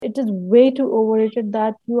it is way too overrated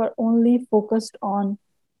that you are only focused on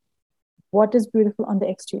what is beautiful on the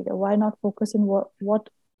exterior. Why not focus on what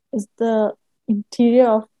is the interior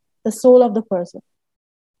of the soul of the person?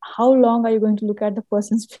 How long are you going to look at the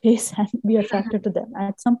person's face and be attracted to them?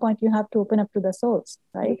 At some point, you have to open up to their souls,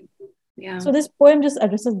 right? Yeah. So this poem just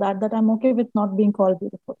addresses that I'm okay with not being called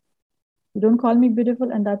beautiful. You don't call me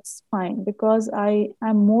beautiful, and that's fine, because I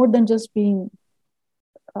am more than just being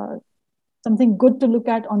uh, something good to look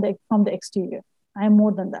at on the from the exterior. I am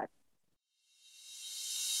more than that.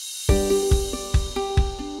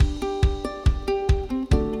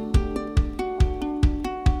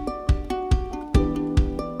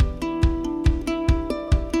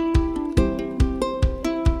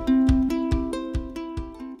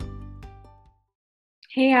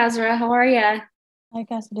 Hey, Azra, how are you? Hi,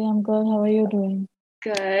 Cassidy. I'm good. How are you doing?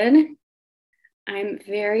 Good. I'm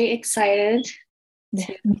very excited Yeah,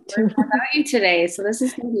 to me learn too. more about you today. So this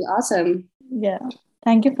is going to be awesome. Yeah.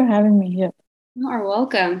 Thank you for having me here. You are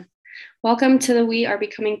welcome. Welcome to the We Are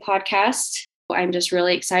Becoming podcast. I'm just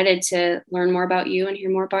really excited to learn more about you and hear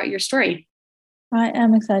more about your story. I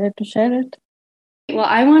am excited to share it. Well,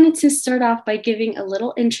 I wanted to start off by giving a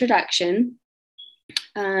little introduction.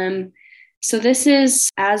 So this is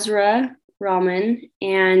Azra Rahman,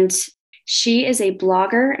 and she is a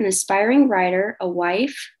blogger, an aspiring writer, a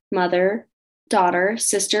wife, mother, daughter,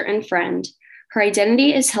 sister, and friend. Her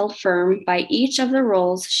identity is held firm by each of the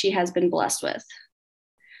roles she has been blessed with.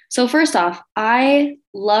 So first off, I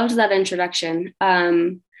loved that introduction.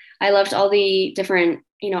 I loved all the different,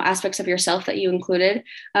 aspects of yourself that you included.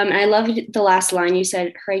 And I loved the last line. You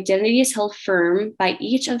said her identity is held firm by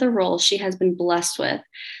each of the roles she has been blessed with.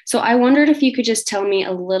 So I wondered if you could just tell me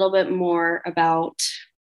a little bit more about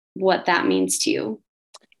what that means to you.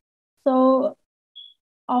 So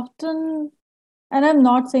often, and I'm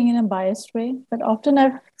not saying in a biased way, but often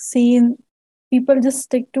I've seen people just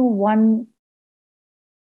stick to one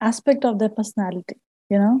aspect of their personality,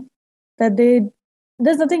 you know, that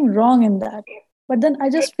there's nothing wrong in that. But then I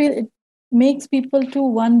just feel it makes people too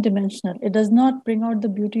one dimensional. It does not bring out the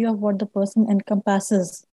beauty of what the person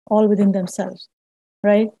encompasses all within themselves,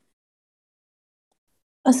 right?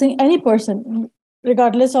 Any person,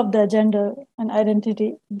 regardless of their gender and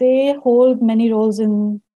identity, they hold many roles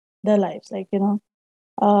in their lives. Like,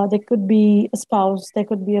 they could be a spouse, they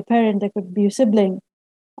could be a parent, they could be a sibling,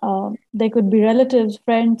 they could be relatives,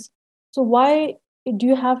 friends. So why do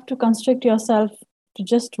you have to constrict yourself to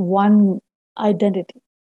just one identity?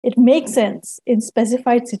 It makes sense in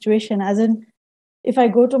specified situation, as in if I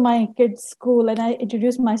go to my kid's school and I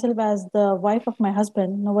introduce myself as the wife of my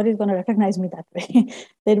husband, nobody's going to recognize me that way.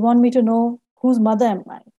 They'd want me to know whose mother am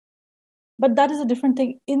I. But that is a different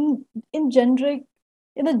thing. In generic,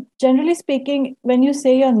 generally speaking, when you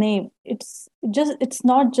say your name, it's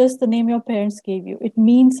not just the name your parents gave you. It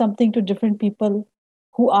means something to different people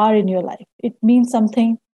who are in your life. It means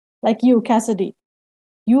something, like you, Cassidy.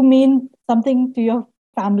 You mean something to your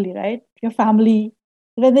family, right? Your family,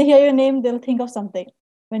 when they hear your name, they'll think of something.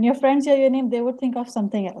 When your friends hear your name, they would think of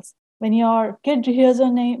something else. When your kid hears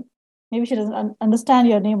your name, maybe she doesn't understand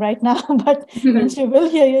your name right now, but when she will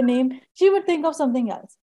hear your name, she would think of something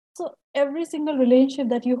else. So every single relationship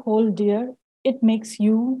that you hold dear, it makes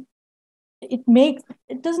you,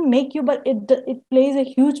 it doesn't make you, but it plays a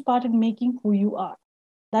huge part in making who you are.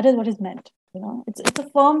 That is what is meant.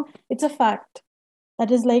 It's a fact that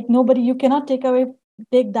is like nobody, you cannot take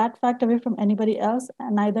that fact away from anybody else,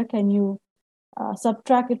 and neither can you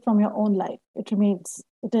subtract it from your own life. It remains,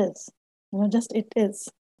 it is, just it is.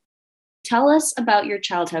 Tell us about your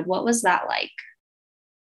childhood. What was that like?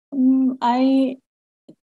 I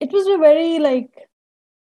It was a very, like,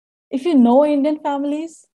 if you know Indian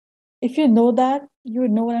families, if you know that, you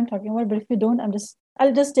would know what I'm talking about. But if you don't,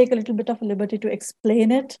 I'll just take a little bit of a liberty to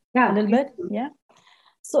explain it a Yeah. little bit. Yeah.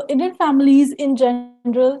 So Indian families in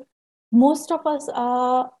general, most of us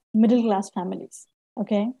are middle class families.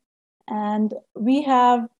 Okay. And we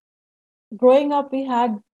have, growing up,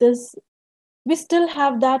 we still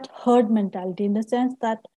have that herd mentality, in the sense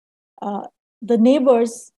that uh, the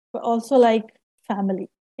neighbors were also like family.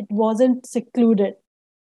 It wasn't secluded.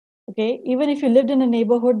 Okay. Even if you lived in a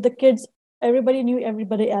neighborhood, the kids, everybody knew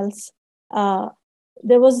everybody else. uh,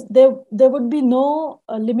 there would be no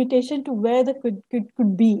limitation to where the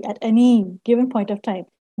could be at any given point of time.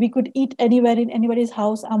 We could eat anywhere in anybody's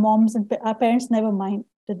house. Our moms and our parents never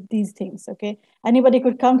minded these things. Okay. Anybody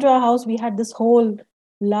could come to our house. We had this whole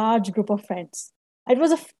large group of friends. It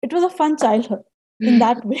was a fun childhood in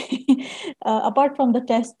that way. Apart from the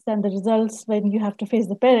tests and the results when you have to face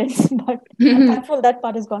the parents, but I'm thankful that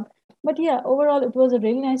part is gone. But yeah, overall, it was a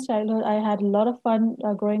really nice childhood. I had a lot of fun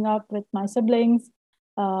growing up with my siblings.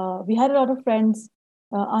 We had a lot of friends.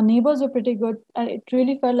 Our neighbors were pretty good, and it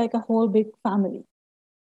really felt like a whole big family.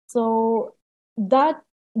 So that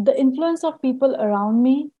the influence of people around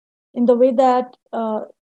me in the way that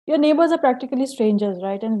your neighbors are practically strangers,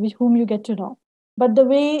 right, and with whom you get to know. But the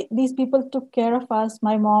way these people took care of us,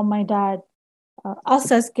 my mom, my dad,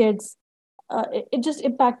 us as kids, it just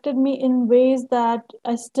impacted me in ways that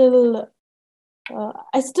I still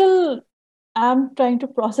am trying to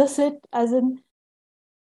process it. As in,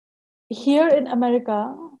 here in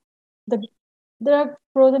America, the there are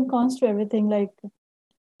pros and cons to everything. Like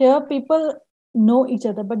here, people know each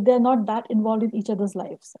other, but they're not that involved in each other's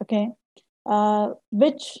lives. Okay,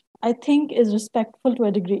 which I think is respectful to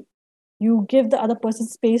a degree. You give the other person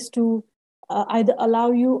space to either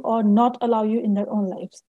allow you or not allow you in their own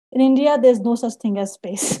lives. In India, there's no such thing as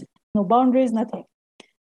space, no boundaries, nothing.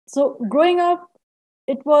 So growing up,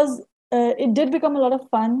 it did become a lot of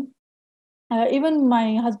fun. Even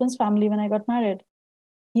my husband's family, when I got married,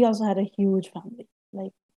 he also had a huge family,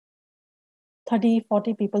 like 30,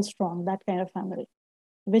 40 people strong, that kind of family,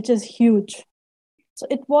 which is huge. So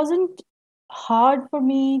it wasn't hard for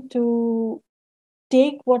me to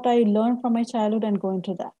take what I learned from my childhood and go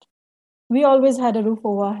into that. We always had a roof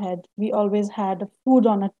over our head. We always had food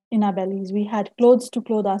in our bellies. We had clothes to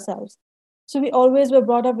clothe ourselves. So we always were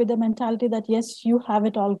brought up with the mentality that yes, you have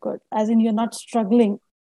it all good, as in you're not struggling,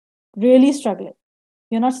 really struggling.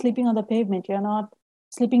 You're not sleeping on the pavement. You're not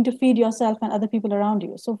sleeping to feed yourself and other people around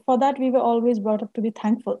you. So for that, we were always brought up to be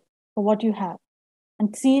thankful for what you have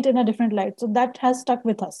and see it in a different light. So that has stuck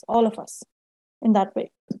with us, all of us, in that way.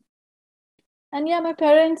 And yeah, my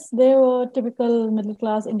parents, they were typical middle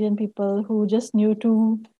class Indian people who just knew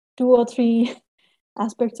two or three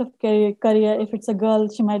aspects of career. If it's a girl,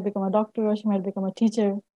 she might become a doctor or she might become a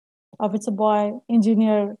teacher. Or if it's a boy,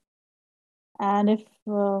 engineer. And if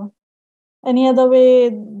any other way,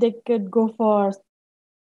 they could go for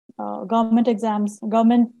government exams,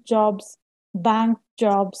 government jobs, bank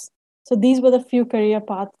jobs. So these were the few career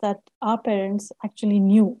paths that our parents actually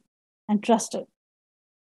knew and trusted.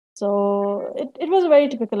 So it was a very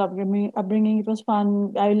typical upbringing. It was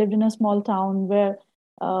fun. I lived in a small town where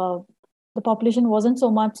uh, the population wasn't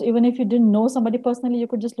so much. Even if you didn't know somebody personally, you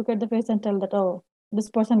could just look at the face and tell that, oh,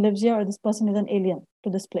 this person lives here or this person is an alien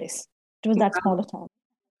to this place. It was that small a town.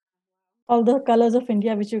 All the colors of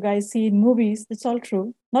India, which you guys see in movies, it's all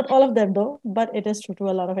true. Not all of them though, but it is true to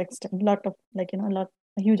a lot of extent. Lot of like a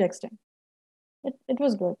huge extent. It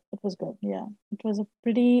was good. It was good. Yeah, it was a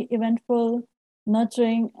pretty eventful,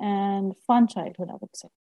 nurturing, and fun childhood, I would say.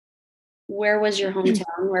 Where was your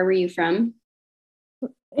hometown? Where were you from?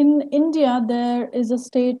 In India, there is a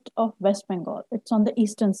state of West Bengal. It's on the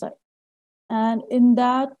eastern side, and in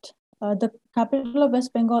that, the capital of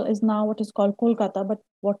West Bengal is now what is called Kolkata. But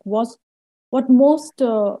what most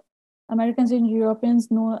Americans and Europeans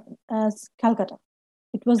know as Calcutta.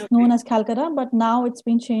 It was known Okay. as Calcutta, but now it's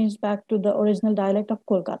been changed back to the original dialect of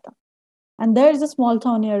Kolkata. And there is a small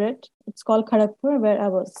town near it. It's called Kharagpur, where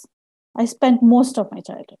I spent most of my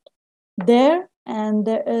childhood there. And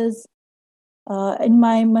there is in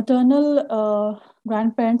my maternal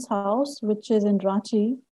grandparents' house, which is in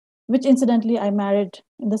Ranchi, which incidentally I married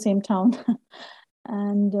in the same town.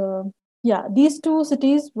 And yeah, these two,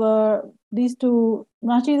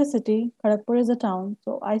 Ranchi is a city, Kharagpur is a town.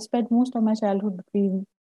 So I spent most of my childhood between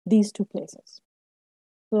these two places.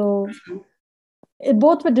 So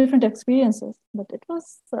both were different experiences, but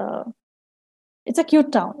it's a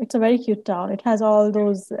cute town. It's a very cute town. It has all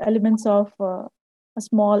those elements of a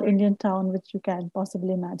small Indian town, which you can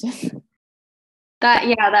possibly imagine. That,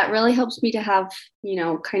 yeah, that really helps me to have,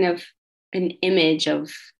 kind of an image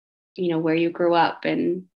of, where you grew up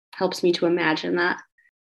and helps me to imagine that.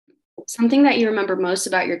 Something that you remember most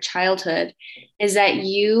about your childhood is that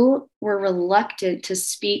you were reluctant to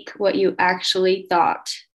speak what you actually thought.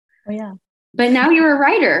 Oh yeah. But now you're a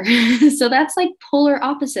writer. So that's like polar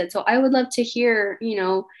opposite. So I would love to hear,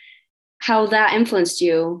 how that influenced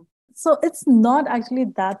you. So it's not actually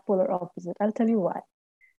that polar opposite. I'll tell you why.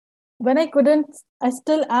 When I couldn't, I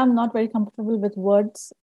still am not very comfortable with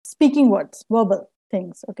words, speaking words, verbal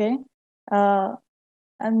things. Okay, uh,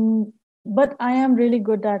 and but I am really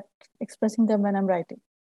good at expressing them when I'm writing.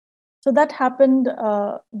 So that happened.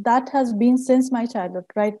 That has been since my childhood.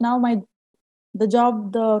 Right now,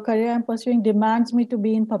 the career I'm pursuing demands me to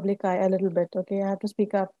be in public eye a little bit. Okay, I have to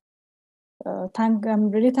speak up. I'm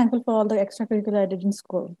really thankful for all the extracurricular I did in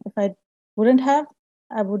school. If I wouldn't have,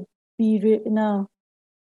 I would be in a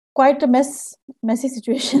quite a messy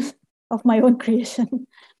situation. of my own creation.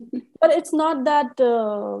 But it's not that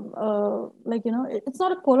like it's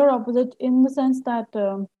not a polar opposite in the sense that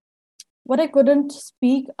what I couldn't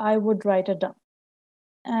speak, I would write it down.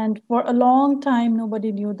 And for a long time,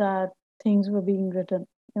 nobody knew that things were being written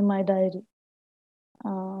in my diary.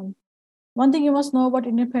 Um, One thing you must know about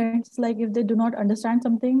Indian parents is like if they do not understand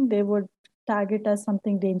something, they would tag it as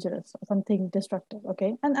something dangerous or something destructive.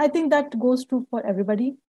 Okay. And I think that goes true for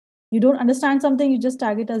everybody. You don't understand something, you just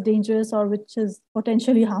tag it as dangerous or which is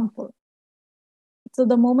potentially harmful. So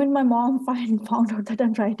the moment my mom found out that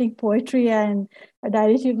I'm writing poetry and a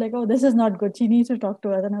diary, she was like, "Oh, this is not good. She needs to talk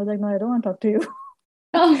to us." And I was like, "No, I don't want to talk to you.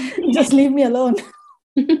 Oh. Just leave me alone.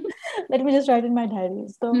 Let me just write in my diary."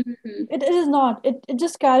 So Mhm. it is not. It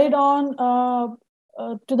just carried on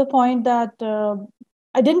to the point that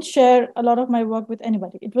I didn't share a lot of my work with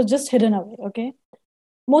anybody. It was just hidden away. Okay,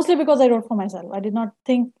 mostly because I wrote for myself. I did not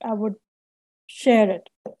think I would share it.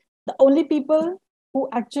 The only people who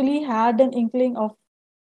actually had an inkling of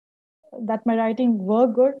that my writing were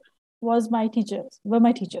good were my teachers,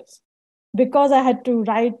 because I had to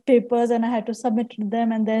write papers and I had to submit to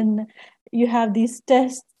them, and then you have these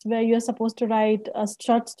tests where you're supposed to write a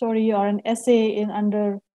short story or an essay in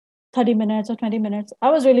under 30 minutes or 20 minutes.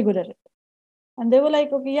 I was really good at it, and they were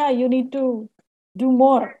like, "Okay, yeah, you need to do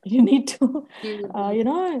more. You need to."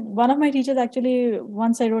 Mhm. One of my teachers actually,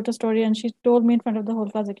 once I wrote a story and she told me in front of the whole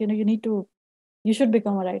class, like, you should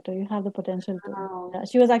become a writer. You have the potential to. Wow. Yeah,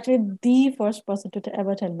 she was actually the first person to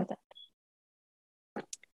ever tell me that.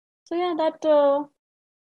 So yeah, that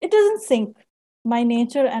it doesn't sync. My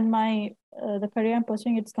nature and my the career I'm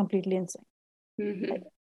pursuing, it's completely in sync. Like, Mhm.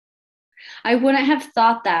 I wouldn't have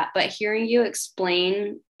thought that, but hearing you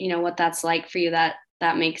explain, what that's like for you,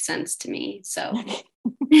 that makes sense to me. So okay.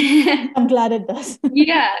 yeah, I'm glad it does.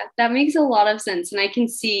 that makes a lot of sense. And I can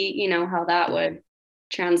see, how that would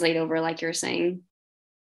translate over, like you're saying.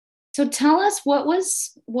 So tell us what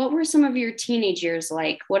were some of your teenage years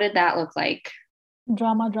like? What did that look like?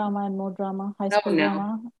 Drama, and more drama. High Oh school no.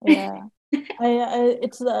 drama. Yeah, I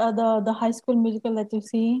it's the high school musical that you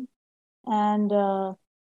see, and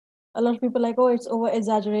a lot of people like, oh, it's over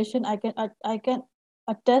exaggeration. I can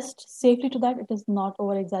attest safely to that. It is not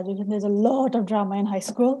over exaggeration. There's a lot of drama in high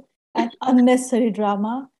school, and unnecessary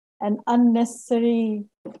drama and unnecessary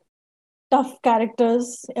tough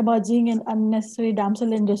characters emerging and unnecessary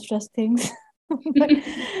damsel in distress things. but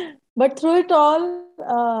but through it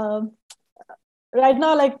all, right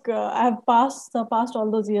now, like I have passed all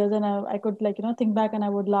those years, and I could, like, think back and I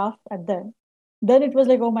would laugh at them. Then it was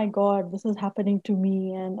like, oh my god, this is happening to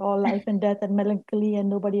me, and all life and death and melancholy, and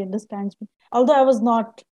nobody understands me. Although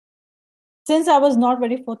since I was not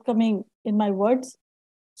very forthcoming in my words,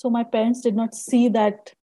 so my parents did not see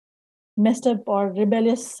that messed up or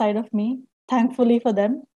rebellious side of me, thankfully for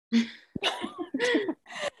them.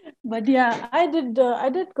 But yeah, I did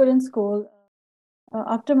good in school.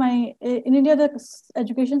 After my in India, the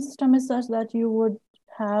education system is such that you would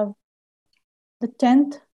have the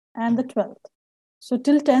 10th and the 12th. So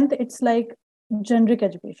till 10th, it's like generic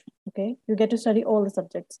education. Okay, you get to study all the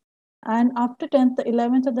subjects, and after 10th, the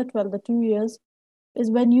 11th and the 12th, the 2 years,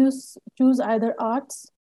 is when you choose either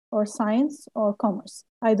arts or science or commerce,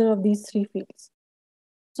 either of these three fields.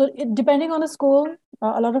 So depending on the school,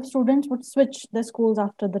 a lot of students would switch their schools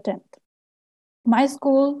after the 10th. My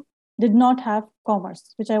school did not have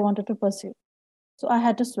commerce, which I wanted to pursue. So I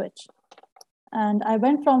had to switch. And I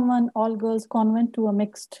went from an all girls convent to a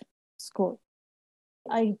mixed school.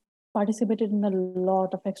 I participated in a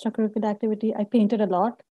lot of extracurricular activity. I painted a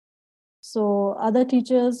lot. So other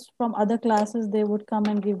teachers from other classes, they would come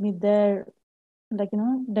and give me their, like,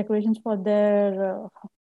 decorations for their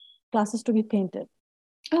classes to be painted.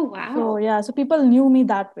 Oh So wow. yeah, so people knew me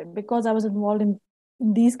that way because I was involved in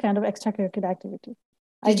these kind of extracurricular activity.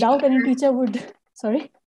 I Did you doubt any ever? teacher would,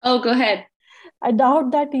 sorry, Oh, go ahead. I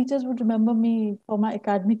doubt that teachers would remember me for my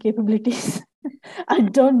academic capabilities. I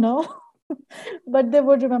don't know, but they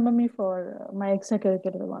would remember me for my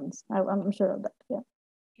extracurricular ones. I'm sure of that. Yeah.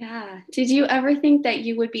 Yeah. Did you ever think that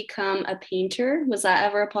you would become a painter? Was that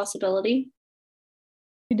ever a possibility?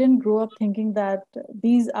 We didn't grow up thinking that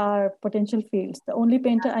these are potential fields. The only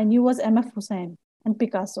painter I knew was M.F. Hussain and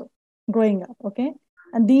Picasso growing up. Okay.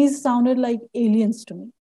 And these sounded like aliens to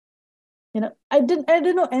me. I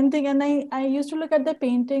didn't know anything, and I used to look at the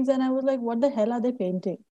paintings and I was like, what the hell are they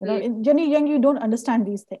painting? Mm, When you're young, you don't understand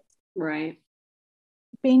these things. right.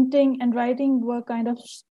 Painting and writing were kind of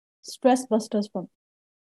stress busters for me.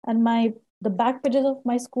 And the back pages of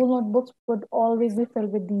my school notebooks would always be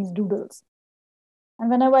filled with these doodles. And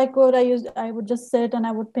whenever I could, I would just sit and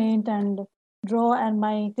I would paint. And draw, and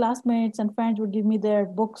my classmates and friends would give me their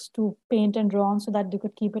books to paint and draw on so that they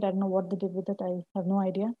could keep it. I don't know what they did with it. I have no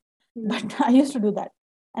idea. Mm. But I used to do that.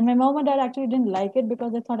 And my mom and dad actually didn't like it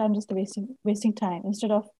because they thought I'm just wasting time.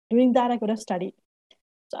 Instead of doing that, I could have studied.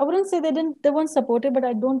 So I wouldn't say they weren't supportive, but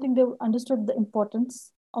I don't think they understood the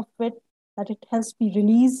importance of it, that it helps me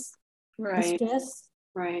release the Right. stress.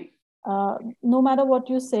 Right. No matter what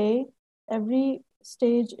you say, every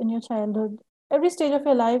stage in your childhood, every stage of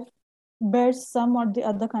your life bears some or the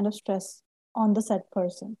other kind of stress on the said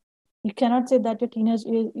person. You cannot say that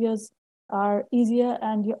your years are easier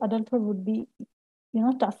and your adulthood would be,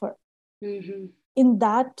 tougher. Mm-hmm. In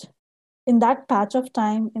that patch of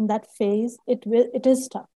time, in that phase, it is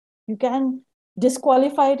tough. You can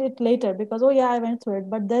disqualify it later because, oh yeah, I went through it,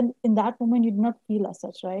 but then in that moment you did not feel as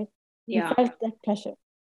such, right? You Yeah. felt that pressure.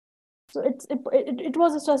 So it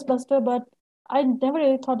was a stress buster, but I never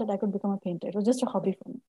really thought that I could become a painter. It was just a hobby for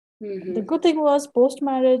me. The Mm-hmm. good thing was, post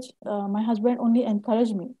marriage, my husband only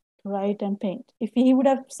encouraged me to write and paint. If he would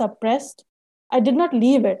have suppressed, I did not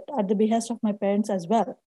leave it at the behest of my parents as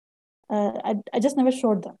well. I just never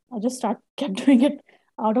showed them. I just kept doing it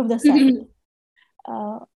out of the sight.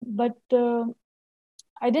 But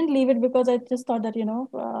I didn't leave it because I just thought that,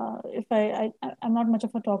 if I'm not much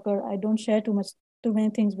of a talker. I don't share too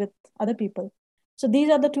many things with other people. So these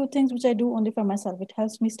are the two things which I do only for myself. It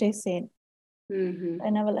helps me stay sane. Mm-hmm. I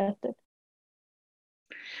never left it.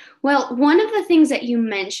 Well, one of the things that you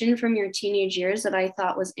mentioned from your teenage years that I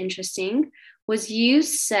thought was interesting was you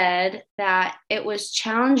said that it was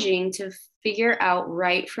challenging to figure out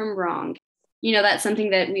right from wrong. That's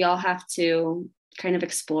something that we all have to kind of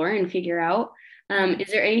explore and figure out. Mhm. Is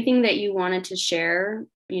there anything that you wanted to share,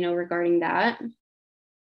 regarding that?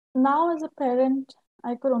 Now, as a parent,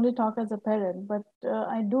 I could only talk as a parent, but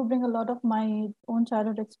I do bring a lot of my own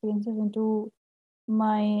childhood experiences into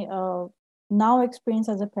my now experience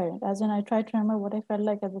as a parent. As in, I try to remember what I felt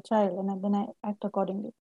like as a child, and then I act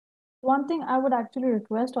accordingly. One thing I would actually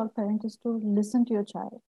request all parents is to listen to your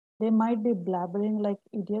child. They might be blabbering like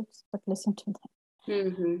idiots, but listen to them.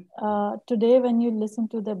 Mm-hmm. Today, when you listen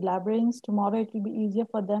to the blabberings, tomorrow it will be easier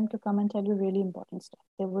for them to come and tell you really important stuff.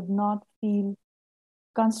 They would not feel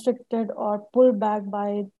constricted or pulled back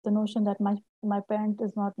by the notion that my parent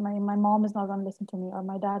is not my mom is not going to listen to me, or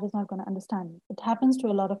my dad is not going to understand me. It happens to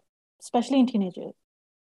a lot of, especially in teenagers.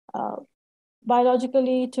 uh,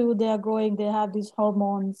 Biologically too, they are growing, they have these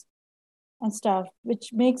hormones and stuff,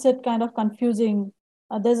 which makes it kind of confusing.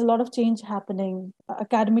 There's a lot of change happening.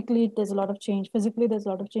 Academically, there's a lot of change. Physically, there's a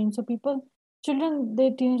lot of change. So children,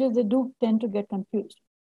 teenagers, they do tend to get confused.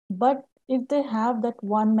 But if they have that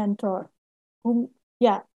one mentor, whom,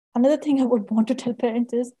 yeah, another thing I would want to tell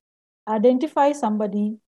parents is, identify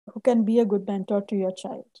somebody who can be a good mentor to your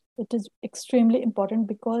child. It is extremely important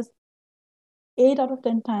because 8 out of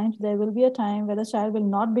 10 times, there will be a time where the child will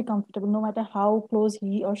not be comfortable, no matter how close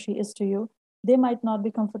he or she is to you. They might not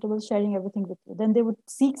be comfortable sharing everything with you. Then they would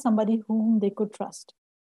seek somebody whom they could trust.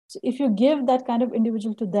 So if you give that kind of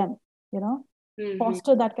individual to them, you know, Mm-hmm.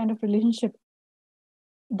 foster that kind of relationship,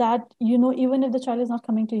 that, even if the child is not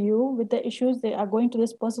coming to you with the issues, they are going to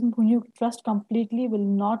this person whom you trust completely, will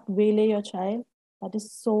not waylay your child. That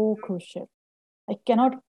is so crucial. I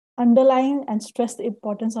cannot underline and stress the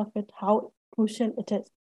importance of it, how crucial it is.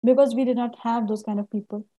 Because we did not have those kind of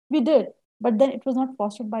people. We did, but then it was not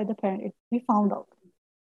fostered by the parent. We found out.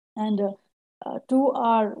 And to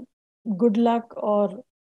our good luck or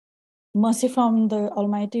mercy from the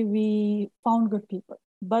Almighty, we found good people.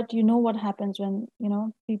 But you know what happens when,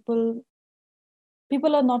 people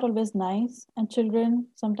are not always nice, and children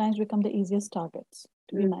sometimes become the easiest targets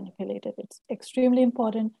to be manipulated. It's extremely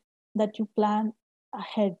important that you plan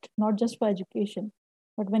ahead, not just for education,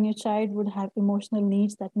 but when your child would have emotional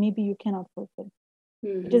needs that maybe you cannot fulfill.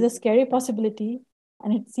 It is Mm-hmm. a scary possibility,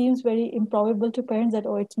 and it seems very improbable to parents that,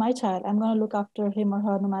 oh, it's my child, I'm going to look after him or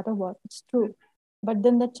her no matter what. It's true. But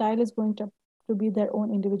then the child is going to be their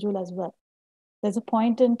own individual as well. There's a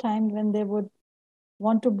point in time when they would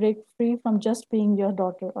want to break free from just being your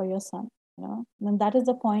daughter or your son, then that is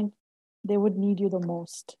the point they would need you the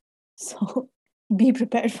most. So be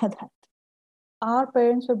prepared for that. Our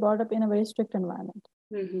parents were brought up in a very strict environment,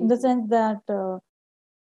 in Mm-hmm. the sense that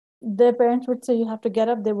their parents would say you have to get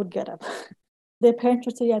up, they would get up. Their parents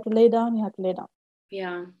would say you have to lay down, you have to lay down.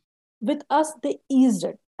 Yeah. With us, they eased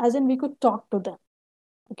it, as in we could talk to them.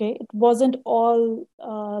 Okay, it wasn't all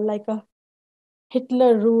like a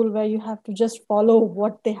Hitler rule where you have to just follow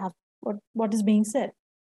what they have, what is being said.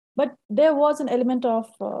 But there was an element of,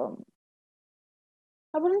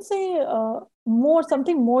 I wouldn't say more,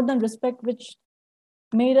 something more than respect, which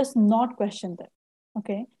made us not question them.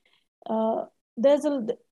 Okay. uh, there's a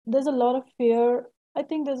there's a lot of fear. I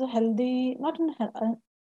think there's a healthy, not in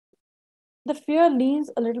the fear leans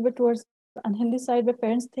a little bit towards the unhealthy side, where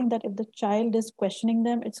parents think that if the child is questioning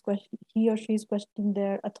them, he or she is questioning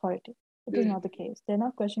their authority. It is Mm. not the case. They're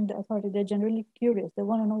not questioning the authority. They're generally curious. They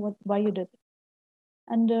want to know why you did it.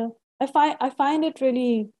 And I find it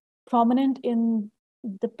really prominent in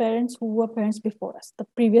the parents who were parents before us, the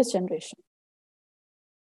previous generation.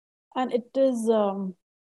 And it is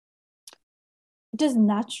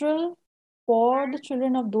natural for the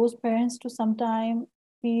children of those parents to sometimes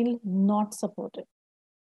feel not supported.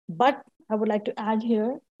 But I would like to add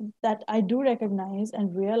here that I do recognize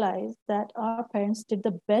and realize that our parents did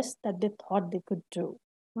the best that they thought they could do.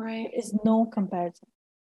 There Right. is no comparison.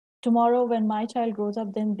 Tomorrow, when my child grows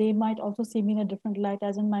up, then they might also see me in a different light,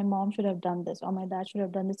 as in my mom should have done this or my dad should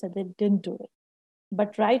have done this, and they didn't do it.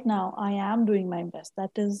 But right now, I am doing my best.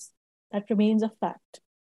 That remains a fact.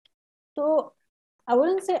 So I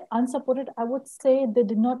wouldn't say unsupported. I would say they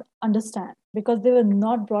did not understand because they were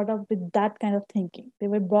not brought up with that kind of thinking. They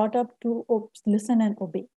were brought up to listen and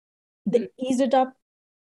obey. They Mm. eased it up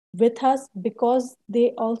with us because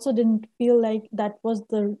they also didn't feel like that was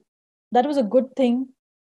a good thing.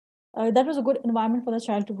 That was a good environment for the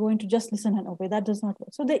child to go into, just listen and obey. That does not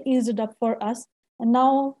work. So they eased it up for us, and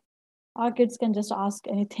now our kids can just ask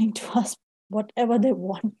anything to us, whatever they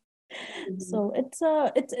want. Mhm. So it's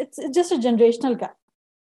just a generational gap.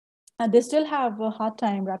 They still have a hard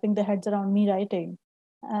time wrapping their heads around me writing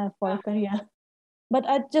for a Wow. career. But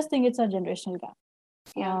I just think it's a generational gap.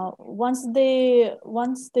 Yeah. Once they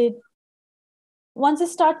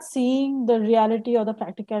start seeing the reality or the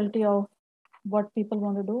practicality of what people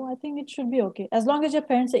want to do, I think it should be okay. As long as your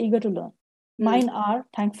parents are eager to learn. Mm. Mine are,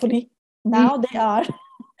 thankfully. Mm. Now they are,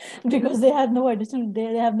 because they have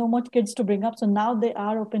no more kids to bring up. So now they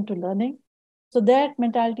are open to learning. So that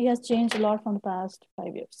mentality has changed a lot from the past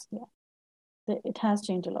 5 years. Yeah, it has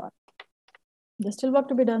changed a lot. There's still work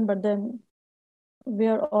to be done, but then we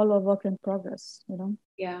are all a work in progress.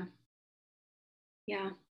 Yeah.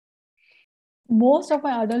 Yeah. Most of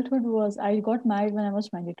my adulthood was, I got married when I was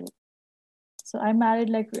 22. So I married,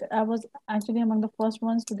 like, I was actually among the first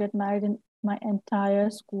ones to get married in my entire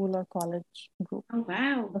school or college group. Oh,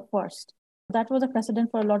 wow. The first. That was a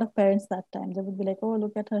precedent for a lot of parents that time. They would be like, "Oh,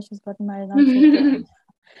 look at her, she's gotten married now. She's done."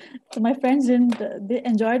 So my friends didn't. They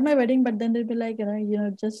enjoyed my wedding, but then they'd be like,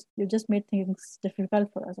 just you just made things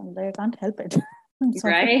difficult for us. I'm like, I can't help it. I'm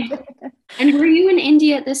sorry. Right. And were you in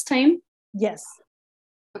India at this time? Yes,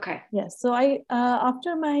 Okay. yes. So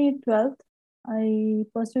after my 12th, I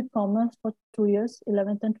pursued commerce for 2 years,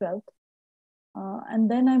 11th and 12th.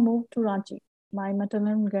 And then I moved to Ranchi, my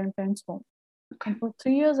maternal grandparents' home. Okay. And for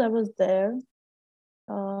 3 years, I was there,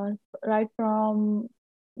 uh, right from,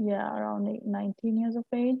 yeah, around 19 years of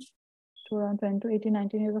age to around 20 to 18,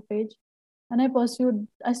 19 years of age. And I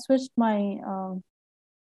switched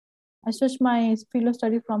my field of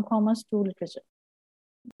study from commerce to literature,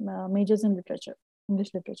 majors in literature,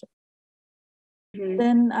 English literature. Mhm.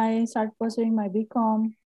 Then I started pursuing my BA,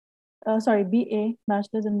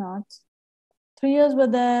 Bachelor's in Arts. 3 years were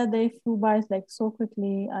there, they flew by like so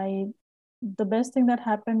quickly. The best thing that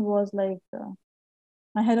happened was, like,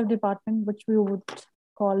 my head of department, which we would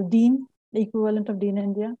call dean, the equivalent of dean in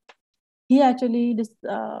India, he actually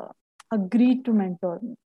agreed to mentor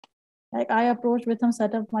me. Like, I approached with him,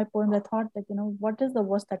 set up my poems. I thought, like, what is the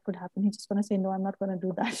worst that could happen? He's just going to say, no, I'm not going to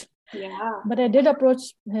do that. Yeah. But I did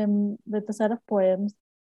approach him with a set of poems.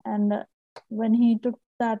 And when he took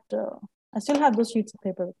that, I still have those sheets of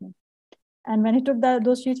paper with me. And when he took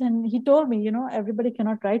those sheets, and he told me, everybody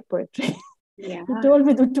cannot write poetry. Yeah. He told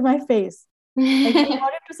me to my face. Like, he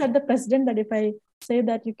wanted to set the precedent that if I say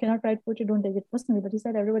that you cannot write poetry, don't take it personally. But he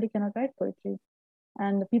said everybody cannot write poetry.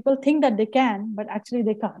 And people think that they can, but actually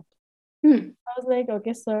they can't. Hmm. I was like,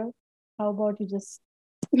 okay, sir, how about you just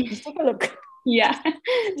take a look? Yeah. just,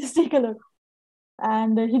 just take a look.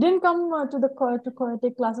 And he didn't come to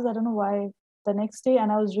take classes. I don't know why. The next day,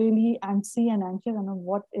 and I was really antsy and anxious. I don't know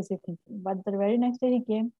what is he thinking. But the very next day he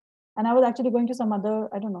came, and I was actually going to some other,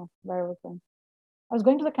 I don't know where I was going. I was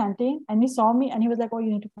going to the canteen, and he saw me, and he was like, "Oh,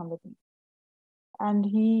 you need to come with me." And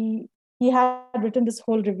he had written this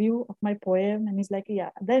whole review of my poem, and he's like,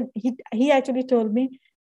 "Yeah." Then he actually told me,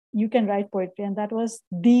 "You can write poetry," and that was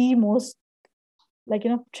the most, like,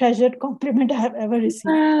 treasured compliment I have ever received.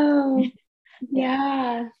 Wow. Yeah.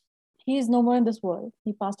 Yeah. He is no more in this world.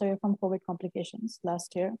 He passed away from COVID complications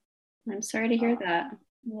last year. I'm sorry to hear Uh, that.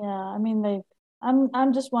 yeah, I mean, like,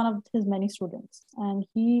 I'm just one of his many students, and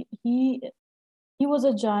he was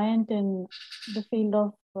a giant in the field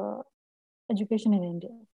of education in India.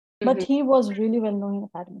 But he was really well known in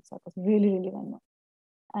academic circles, really, really well known.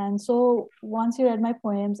 And so once he read my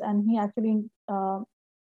poems, and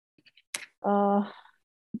uh,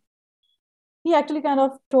 he actually kind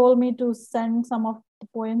of told me to send some of the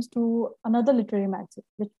poems to another literary magazine,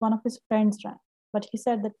 which one of his friends ran. But he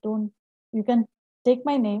said that don't, you can take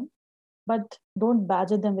my name, but don't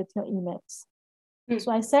badger them with your emails. So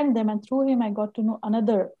I sent them, and through him, I got to know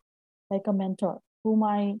another, like a mentor, whom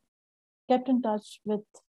I kept in touch with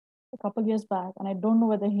a couple years back. And I don't know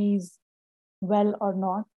whether he's well or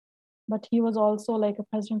not, but he was also like a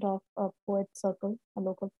president of a poet circle, a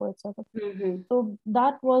local poet circle. Mm-hmm. So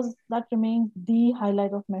that remains the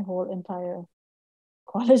highlight of my whole entire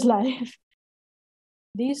college life.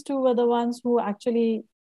 These two were the ones who actually,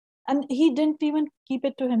 and he didn't even keep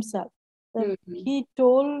it to himself. That Mm-hmm. he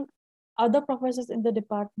told other professors in the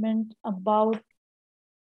department about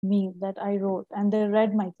me, that I wrote, and they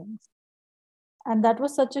read my things. And that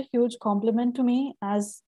was such a huge compliment to me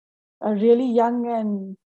as a really young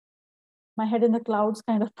and my head in the clouds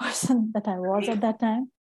kind of person that I was at that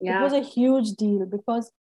time. It Yeah. was a huge deal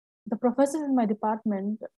because the professors in my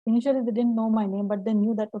department, initially they didn't know my name, but they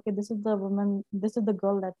knew that, okay, this is the woman, this is the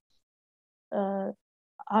girl that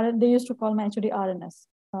they used to call my HOD RNS,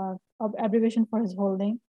 abbreviation for his whole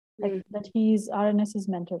name, like Mm-hmm. that he's RNS is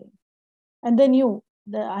mentoring. And they knew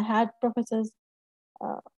that I had professors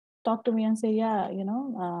uh, talk to me and say, yeah,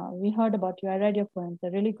 we heard about you. I read your poems.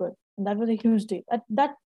 They're really good. And that was a huge deal.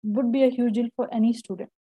 That would be a huge deal for any student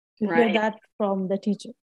to hear Right. that from the teacher.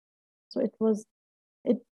 So it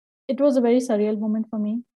it was a very surreal moment for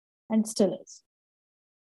me, and still is.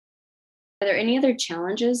 Are there any other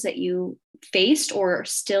challenges that you faced or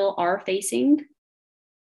still are facing?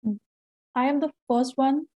 I am the first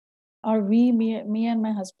one, or me and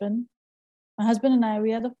my husband and I,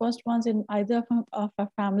 we are the first ones in either of our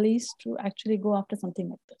families to actually go after something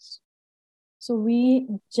like this. So we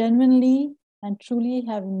genuinely and truly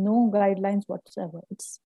have no guidelines whatsoever. It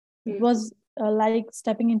Mm-hmm. was like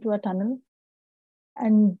stepping into a tunnel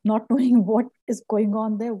and not knowing what is going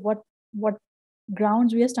on there, what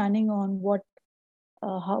grounds we are standing on, what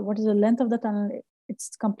is the length of the tunnel.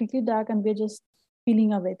 It's completely dark, and we're just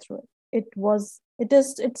feeling our way through it.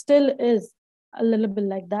 It still is a little bit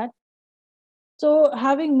like that. So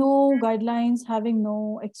having no guidelines, having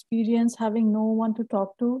no experience, having no one to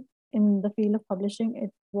talk to in the field of publishing,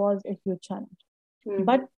 it was a huge challenge. Mm-hmm.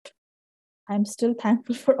 But I'm still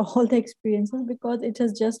thankful for all the experiences because it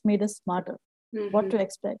has just made us smarter. What Mm-hmm. to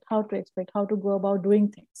expect, how to go about doing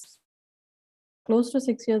things. Close to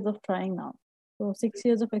 6 years of trying now. So 6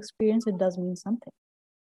 years of experience, it does mean something.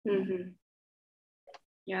 Mm-hmm.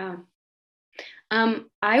 Yeah.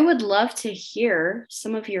 I would love to hear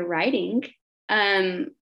some of your writing.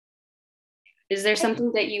 Um, is there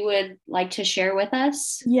something that you would like to share with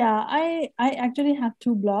us? Yeah, I actually have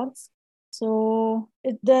two blogs. So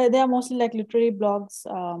they are mostly like literary blogs,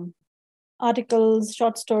 articles,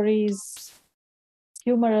 short stories,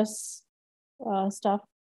 humorous stuff,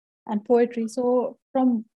 and poetry. So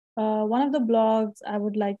from one of the blogs, I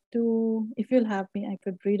would like to, if you'll have me, I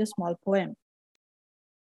could read a small poem.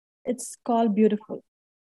 It's called Beautiful.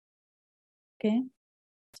 Okay,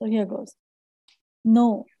 so here goes.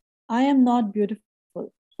 No, I am not beautiful.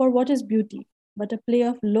 For what is beauty but a play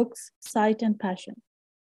of looks, sight, and passion?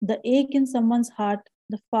 The ache in someone's heart,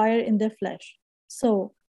 the fire in their flesh.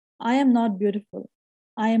 So, I am not beautiful.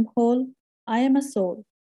 I am whole. I am a soul.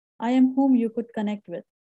 I am whom you could connect with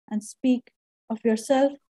and speak of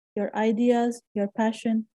yourself, your ideas, your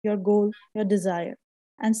passion, your goal, your desire,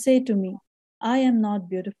 and say to me, I am not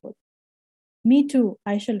beautiful. Me too,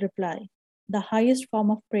 I shall reply, the highest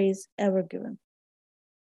form of praise ever given.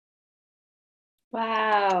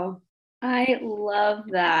 Wow. I love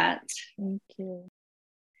that. Thank you.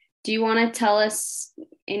 Do you want to tell us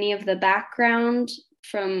any of the background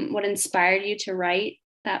from what inspired you to write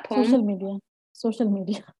that poem? Social media. Social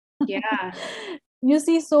media. Yeah. You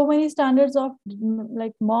see so many standards of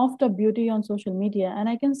like morphed of beauty on social media, and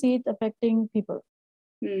I can see it affecting people.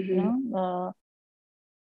 You Mm-hmm. know,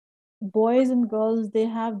 boys and girls, they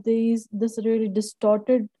have this really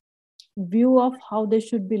distorted view of how they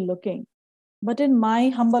should be looking. But in my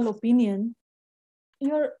humble opinion,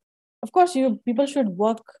 you're of course you people should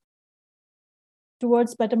work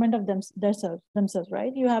towards betterment of themselves,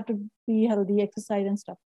 right? You have to be healthy, exercise and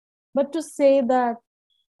stuff. But to say that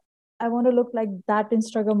I want to look like that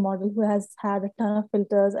Instagram model who has had a ton of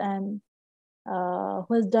filters and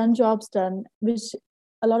who has done jobs done, which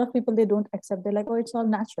a lot of people they don't accept. They're like, oh, it's all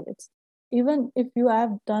natural. It's even if you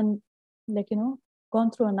have done, like,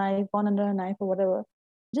 gone through a knife, gone under a knife or whatever,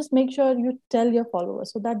 just make sure you tell your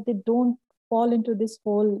followers so that they don't fall into this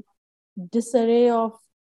whole disarray of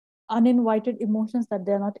uninvited emotions that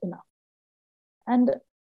they're not enough. And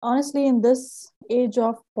honestly, in this age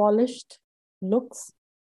of polished looks,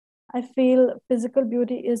 I feel physical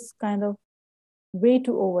beauty is kind of way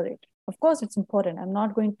too overrated. Of course, it's important. I'm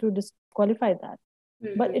not going to disqualify that.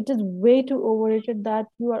 But Mhm. it is way too overrated that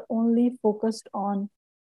you are only focused on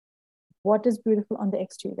what is beautiful on the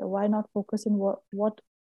exterior. Why not focus on what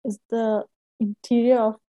is the interior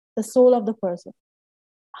of the soul of the person?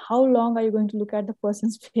 How long are you going to look at the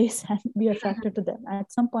person's face and be attracted to them?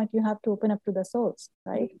 At some point, you have to open up to their souls,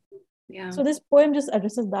 right? Yeah. So this poem just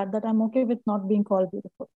addresses that I'm okay with not being called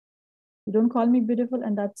beautiful. You don't call me beautiful,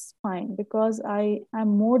 and that's fine, because I am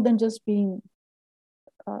more than just being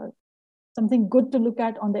uh, something good to look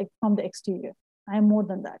at on the from the exterior. I am more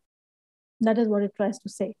than that. That is what it tries to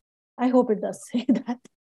say. I hope it does say that.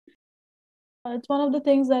 It's one of the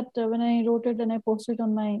things that when I wrote it and I posted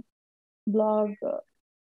on my blog,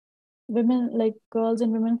 women, like girls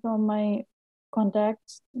and women from my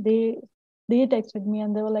contacts, they texted me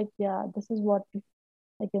and they were like, "Yeah, this is what,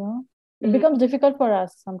 like, it Mhm. becomes difficult for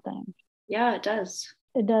us sometimes." Yeah, it does.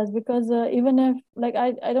 It does, because even if, like,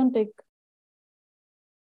 I don't take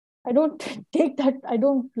that. I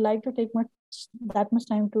don't like to take that much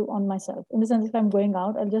time to on myself. In the sense, if I'm going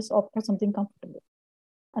out, I'll just opt for something comfortable,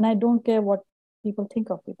 and I don't care what people think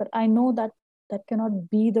of me. But I know that that cannot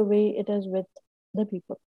be the way it is with the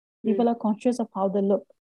people. Mm. People are conscious of how they look.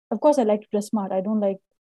 Of course, I like to dress smart. I don't like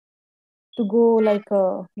to go like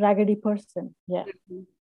a raggedy person. Yeah, Mhm.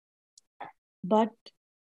 but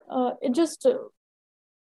it just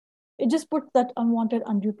it just puts that unwanted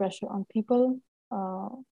undue pressure on people uh,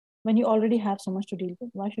 when you already have so much to deal with.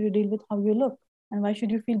 Why should you deal with how you look? And why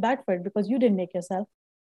should you feel bad for it? Because you didn't make yourself.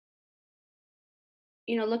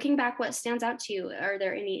 Looking back, what stands out to you? Are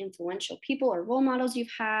there any influential people or role models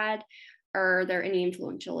you've had? Are there any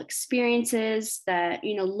influential experiences that,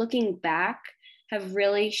 looking back, have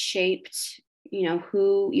really shaped,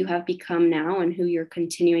 who you have become now and who you're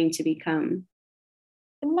continuing to become?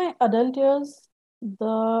 In my adult years,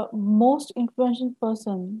 the most influential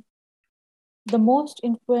person, the most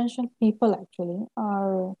influential people actually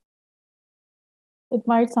are, it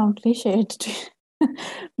might sound cliched,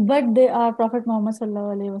 but they are Prophet Muhammad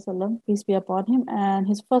Sallallahu Alaihi Wasallam, peace be upon him, and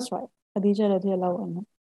his first wife, Khadija radiallahu anha.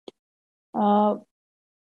 Uh,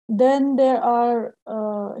 then there are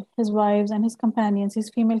his wives and his companions,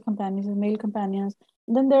 his female companions, his male companions.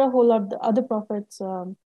 Then there are a whole lot of other prophets.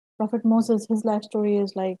 Prophet Moses, his life story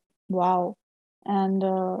is like wow, and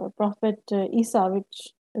Prophet Isa,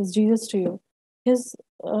 which is Jesus to you, his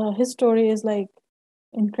story is like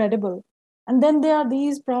incredible. And then there are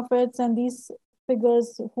these prophets and these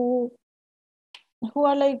figures who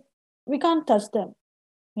are like, we can't touch them,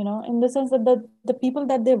 in the sense that the people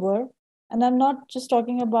that they were, and I'm not just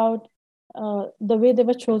talking about the way they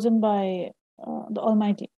were chosen by the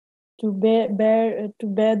Almighty to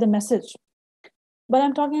bear the message, but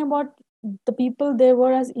I'm talking about the people they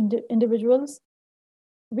were as individuals.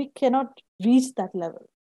 We cannot reach that level,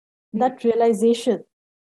 Mm. that realization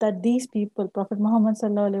that these people, Prophet Muhammad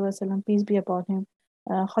sallallahu alaihi wasallam, peace be upon him,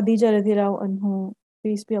 Khadija radiallahu anhu,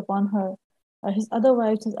 peace be upon her, his other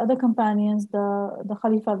wives, his other companions, the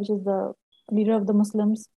Khalifa, which is the leader of the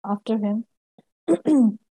Muslims after him,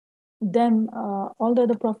 then all the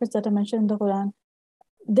other prophets that are mentioned in the Quran,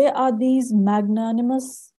 they are these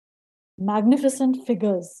magnanimous, magnificent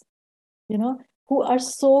figures, you know, who are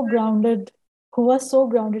so grounded,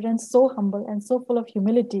 and so humble and so full of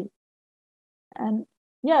humility. And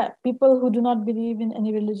yeah, people who do not believe in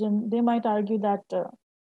any religion, they might argue that,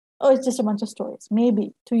 oh, it's just a bunch of stories,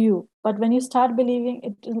 maybe to you. But when you start believing,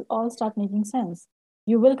 it will all start making sense.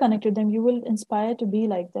 You will connect with them, you will inspire to be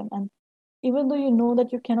like them. And even though you know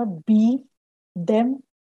that you cannot be them,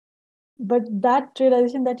 but that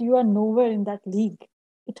realization that you are nowhere in that league,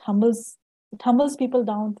 it humbles it humbles people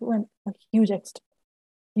down to a huge extent.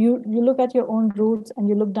 You look at your own roots and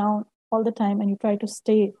you look down all the time and you try to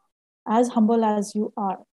stay as humble as you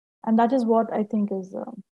are, and that is what I think is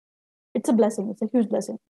it's a blessing. It's a huge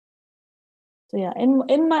blessing. So yeah,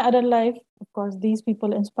 in my adult life, of course, these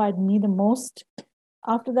people inspired me the most.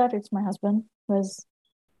 After that, it's my husband who has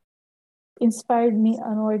inspired me,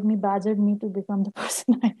 annoyed me, badgered me to become the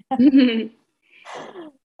person I am.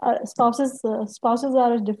 Spouses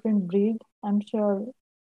are a different breed. I'm sure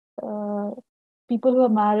uh, people who are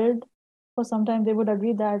married for some time, they would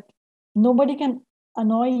agree that nobody can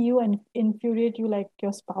annoy you and infuriate you like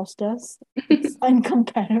your spouse does. It's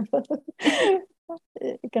uncomparable.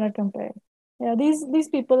 You cannot compare. Yeah, these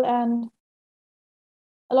people, and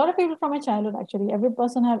a lot of people from my childhood, actually, every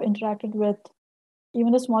person I've interacted with,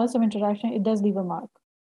 even the smallest of interaction, it does leave a mark.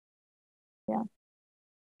 Yeah.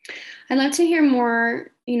 I'd love to hear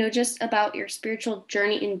more, just about your spiritual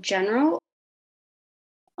journey in general.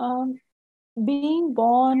 Um, Being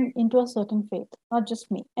born into a certain faith, not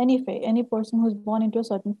just me, any faith, any person who's born into a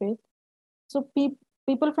certain faith. So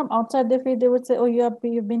people from outside their faith, they would say, "Oh,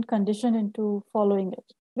 you've been conditioned into following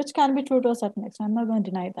it," which can be true to a certain extent. I'm not going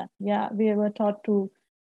to deny that. Yeah, we were taught to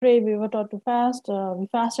pray, we were taught to fast. We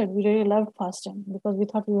fasted. We really loved fasting because we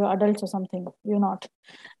thought we were adults or something. We were not.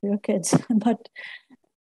 We were kids. But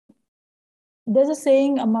there's a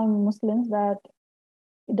saying among Muslims that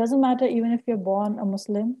it doesn't matter even if you're born a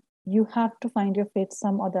Muslim, you have to find your faith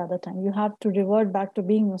some or the other time. You have to revert back to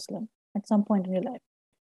being Muslim at some point in your life,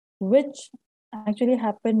 which actually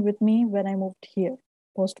happened with me when I moved here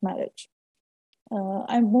post marriage.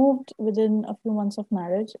 I moved within a few months of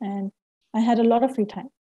marriage and I had a lot of free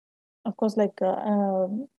time. Of course, our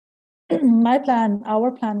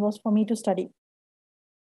plan was for me to study.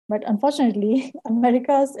 But unfortunately,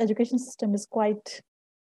 America's education system is quite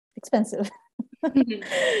expensive.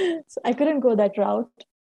 So I couldn't go that route.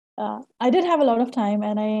 I did have a lot of time,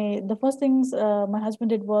 and the first things my husband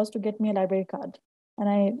did was to get me a library card, and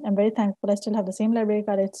I am very thankful. I still have the same library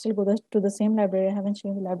card. I still go to the same library. I haven't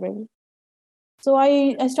changed the library. So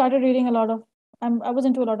I started reading a lot of. I was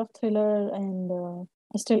into a lot of thriller, and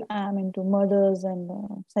I still am into murders and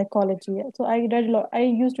psychology. So I read a lot. I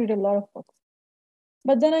used to read a lot of books.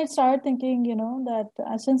 But then I started thinking, that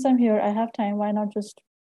since I'm here, I have time. Why not just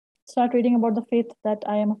start reading about the faith that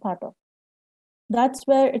I am a part of? That's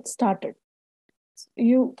where it started.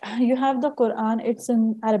 You have the Quran. It's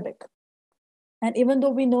in Arabic, and even though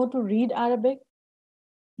we know to read Arabic,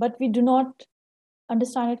 but we do not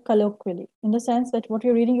understand it colloquially, in the sense that what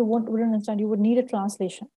you're reading wouldn't understand. You would need a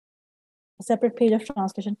translation, a separate page of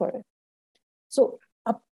translation for it. So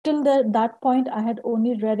up till that point, I had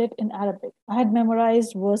only read it in Arabic. I had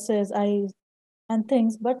memorized verses, and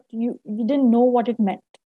things, but you didn't know what it meant.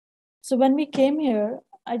 So when we came here,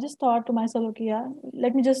 I just thought to myself, okay, yeah,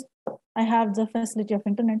 let me just. I have the facility of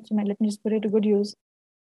internet, so let me just put it to good use.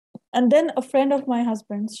 And then a friend of my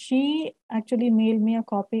husband's, she actually mailed me a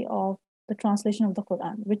copy of the translation of the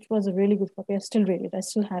Quran, which was a really good copy. I still read it. I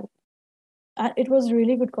still have it. It was a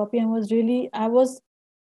really good copy and I was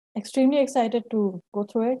extremely excited to go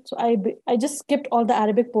through it. So I just skipped all the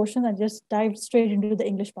Arabic portion and just dived straight into the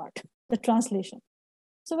English part, the translation.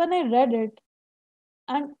 So when I read it,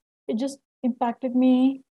 and it just impacted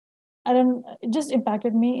me. It just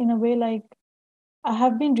impacted me in a way like I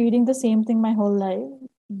have been reading the same thing my whole life,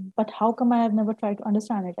 but how come I have never tried to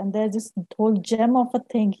understand it? And there's this whole gem of a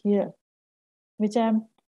thing here, which I'm,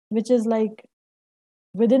 which is like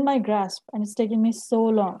within my grasp, and it's taken me so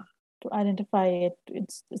long to identify it.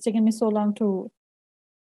 It's taken me so long to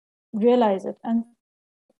realize it. And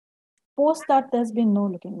post that, there's been no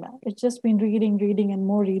looking back. It's just been reading, reading, and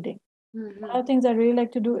more reading. Mm-hmm. One of the things I really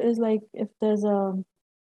like to do is like if there's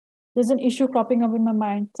an issue cropping up in my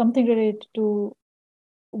mind, something related to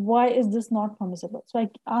why is this not permissible? So I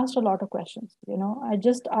asked a lot of questions. I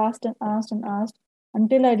just asked and asked and asked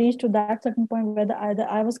until I reached to that certain point where either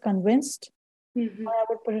I was convinced Mm-hmm. or I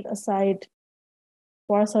would put it aside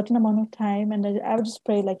for a certain amount of time, and I would just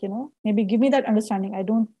pray, like, maybe give me that understanding. I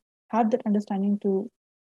don't have that understanding to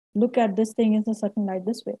look at this thing in a certain light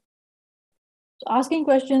this way. So asking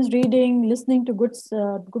questions, reading, listening to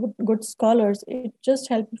good scholars, it just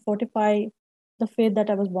helped me fortify the faith that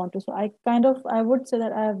I was born to. So I would say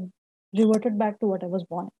that I have reverted back to what I was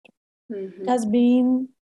born into. Mm-hmm.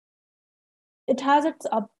 It has its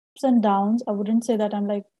ups and downs. I wouldn't say that I'm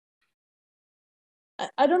like,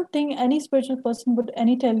 I don't think any spiritual person would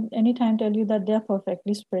any time tell you that they're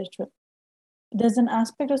perfectly spiritual. There's an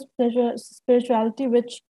aspect of spirituality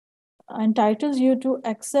which entitles you to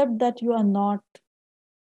accept that you are not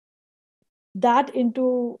that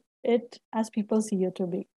into it as people see you to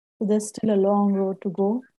be. So there's still a long road to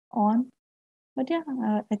go on. But yeah,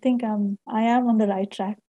 I think I am on the right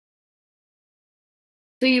track.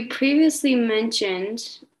 So you previously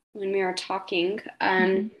mentioned when we were talking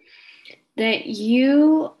that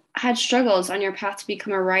you had struggles on your path to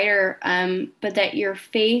become a writer, but that your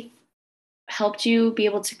faith helped you be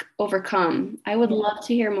able to overcome. I would Yeah. love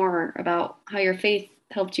to hear more about how your faith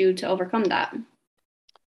helped you to overcome that.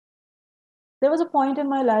 There was a point in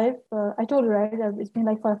my life, I told you, right? It's been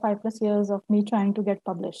like for 5+ years of me trying to get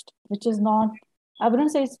published, which is not, I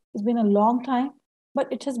wouldn't say it's been a long time,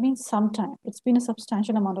 but it has been some time. It's been a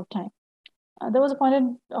substantial amount of time. There was a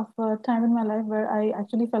point of time in my life where I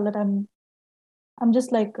actually felt that I'm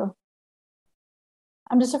just like,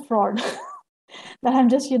 I'm just a fraud. That I'm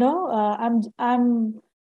just, I'm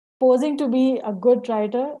posing to be a good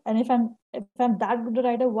writer, and if I'm if I'm that good a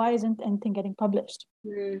writer, why isn't anything getting published?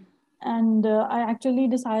 Mm. And I actually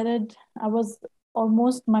decided, I was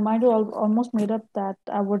almost, my mind was almost made up that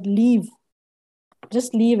I would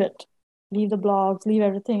just leave it, leave the blogs, leave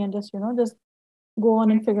everything, and just go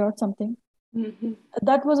on and figure out something. Mm-hmm.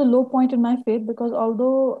 That was a low point in my faith, because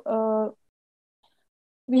although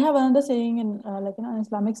we have another saying in an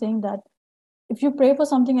Islamic saying that if you pray for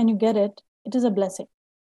something and you get it, it is a blessing.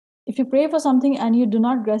 If you pray for something and you do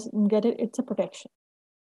not get it, it's a protection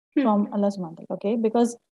from Allah's mandal. Okay,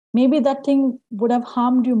 because maybe that thing would have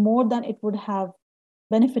harmed you more than it would have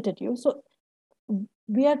benefited you. So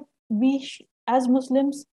we are as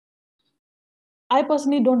Muslims, I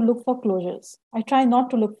personally don't look for closures. I try not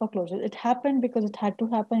to look for closures. It happened because it had to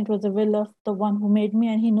happen. It was the will of the one who made me,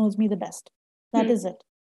 and he knows me the best. That is it.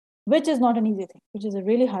 Which is not an easy thing, which is a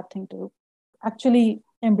really hard thing to actually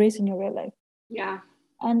embrace in your real life. Yeah.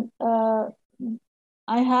 And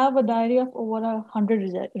I have a diary of over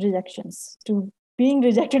 100 rejections, to being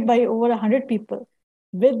rejected by over 100 people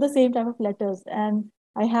with the same type of letters. And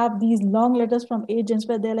I have these long letters from agents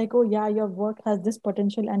where they're like, oh, yeah, your work has this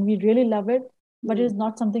potential and we really love it, but it is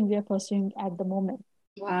not something we are pursuing at the moment.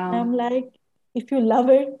 And Wow. I'm like, if you love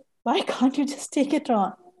it, why can't you just take it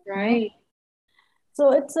on? You know? Right.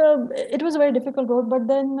 So it was a very difficult road, but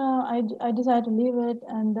then I decided to leave it.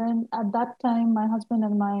 And then at that time, my husband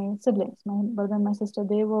and my siblings, my brother and my sister,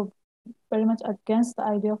 they were very much against the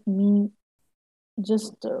idea of me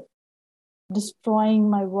just destroying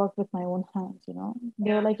my work with my own hands. They were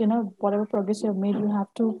Yeah. like, whatever progress you have made,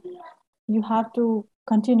 you have to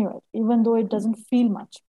continue it, even though it doesn't feel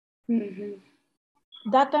much. Mm-hmm.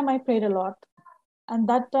 That time I prayed a lot. And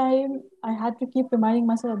that time I had to keep reminding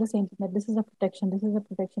myself of the same thing, that this is a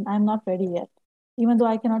protection. I'm not ready yet. Even though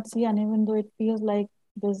I cannot see, and even though it feels like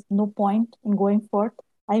there's no point in going forth,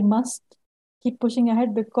 I must keep pushing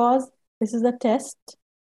ahead, because this is a test.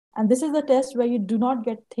 And this is the test where you do not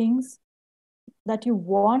get things that you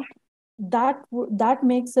want. That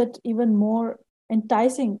makes it even more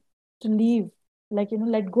enticing to leave, let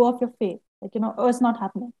go of your faith. Oh, it's not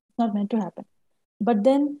happening. It's not meant to happen. But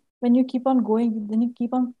then when you keep on going, then you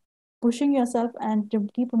keep on pushing yourself, and to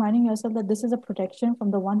keep reminding yourself that this is a protection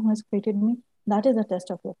from the one who has created me. That is a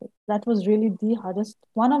test of your faith. That was really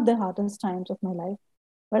one of the hardest times of my life,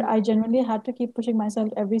 where I genuinely had to keep pushing myself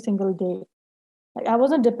every single day. Like, I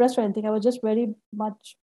wasn't depressed or anything. I was just very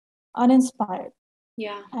much uninspired.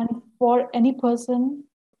 Yeah. And for any person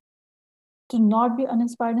to not be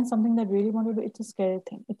uninspired in something that really want to do, it's a scary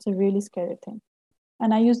thing. It's a really scary thing.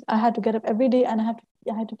 And I had to get up every day, and I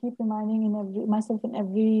had to keep reminding myself in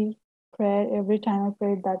every prayer, every time I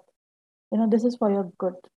prayed, that this is for your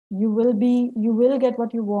good. You will get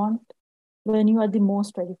what you want when you are the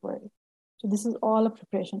most ready for it. So this is all a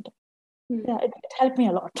preparation time. Yeah, it helped me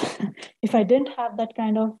a lot. If I didn't have that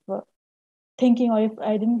kind of thinking, or if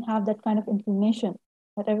I didn't have that kind of inclination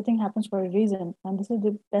that everything happens for a reason, and this is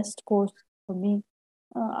the best course for me,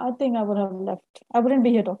 I think I would have left. I wouldn't be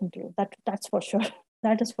here talking to you. That's for sure.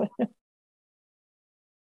 That is for sure.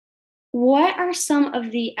 What are some of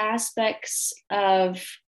the aspects of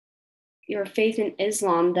your faith in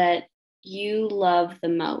Islam that you love the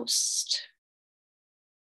most?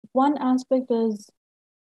 One aspect is,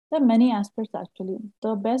 there are many aspects actually.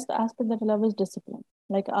 The best aspect that I love is discipline.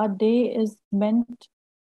 Like, our day is meant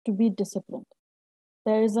to be disciplined.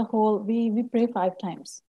 There is a whole we pray 5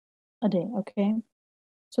 times a day. Okay,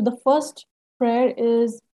 so the first prayer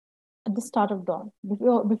is at the start of dawn,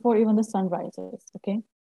 before even the sun rises. Okay,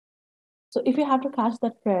 so if you have to catch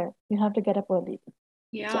that prayer, you have to get up early. So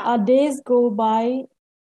Yeah. our days go by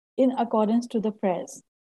in accordance to the prayers.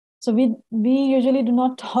 So we usually do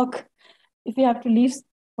not talk. If we have to leave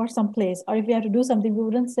for some place, or if we have to do something, we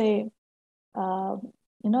wouldn't say, uh,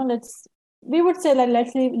 let's we would say, like,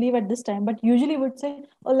 let's leave at this time, but usually we would say,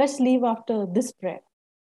 oh, let's leave after this prayer.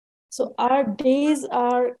 So our days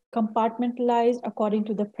are compartmentalized according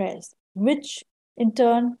to the prayers, which in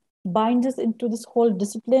turn binds us into this whole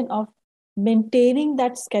discipline of maintaining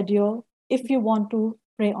that schedule if you want to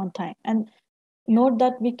pray on time. And note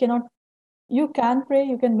that we cannot you can pray,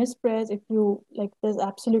 you can miss prayers if you like, there's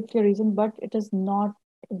absolutely a reason, but it is not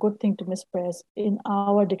a good thing to miss prayers in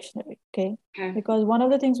our dictionary. Okay, Okay. because one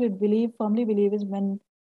of the things we firmly believe, is when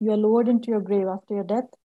you are lowered into your grave after your death,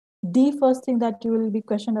 the first thing that you will be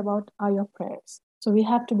questioned about are your prayers. So we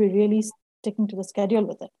have to be really sticking to the schedule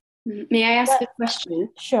with it. May I ask That, a question?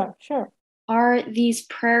 sure. Are these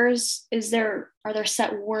prayers, are there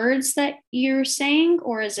set words that you're saying,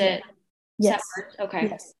 or is Yeah. it set Yes. words? Okay.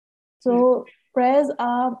 Yes. So prayers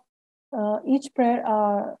are each prayer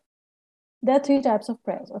are There are three types of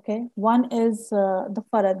prayers. Okay, one is the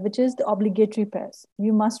farad, which is the obligatory prayers.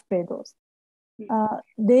 You must pray those.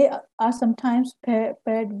 They are sometimes paired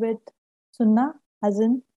with sunnah, as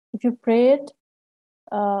in if you pray it,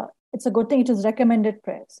 it's a good thing. It is recommended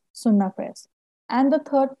prayers, sunnah prayers. And the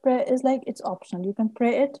third prayer is like it's optional. You can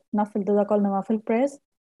pray it, nafil, those are called nawafil prayers.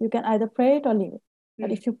 You can either pray it or leave it.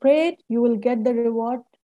 But if you pray it, you will get the reward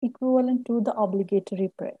equivalent to the obligatory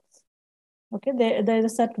prayers. Okay, there is a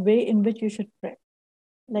set way in which you should pray.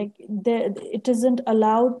 Like there, it isn't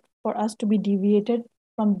allowed for us to be deviated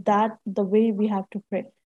from that the way we have to pray,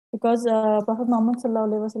 because Prophet Muhammad sallallahu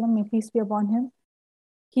alaihi wasallam, may peace be upon him,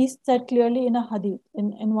 he said clearly in a hadith,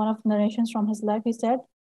 in one of the narrations from his life, he said,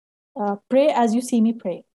 pray as you see me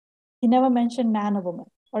pray. He never mentioned man or woman,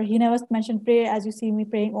 or he never mentioned pray as you see me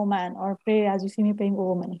praying, oh man, or pray as you see me praying, oh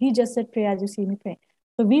woman. He just said pray as you see me praying.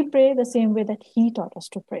 So we pray the same way that he taught us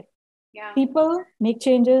to pray. Yeah. People make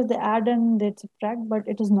changes, they add and they subtract, but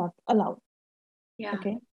it is not allowed. Yeah.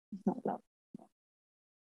 Okay, it's not allowed.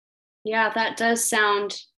 Yeah, that does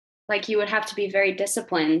sound like you would have to be very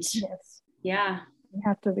disciplined. Yes. Yeah. You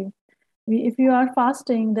have to be. If you are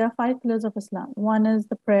fasting, there are 5 pillars of Islam. One is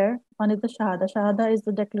the prayer, one is the Shahada. Shahada is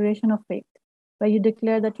the declaration of faith, where you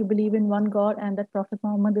declare that you believe in one God and that Prophet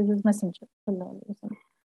Muhammad is his messenger.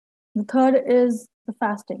 The third is the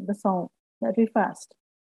fasting, the Sawm, that we fast.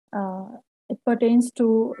 It pertains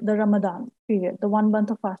to the Ramadan period, the 1 month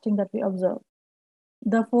of fasting that we observe.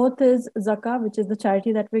 The fourth is zakah, which is the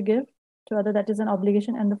charity that we give to other, that is an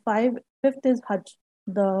obligation. And the fifth is Hajj,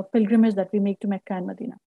 the pilgrimage that we make to Mecca and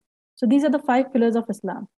Medina. So these are the 5 pillars of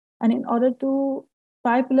Islam. And in order to,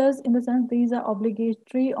 5 pillars in the sense, these are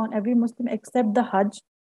obligatory on every Muslim except the Hajj.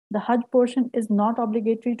 The Hajj portion is not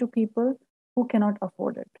obligatory to people who cannot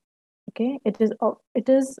afford it. Okay, it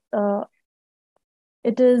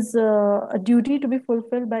is a duty to be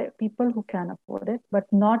fulfilled by people who can afford it,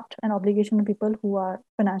 but not an obligation to people who are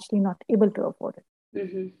financially not able to afford it.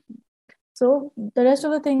 Mm-hmm. So the rest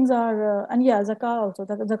of the things are, and yeah, zakah also.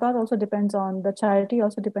 The zakat also depends on the charity.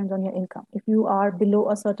 Also depends on your income. If you are below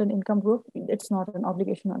a certain income group, it's not an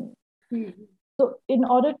obligation on you. Mm-hmm. So in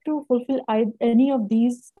order to fulfill any of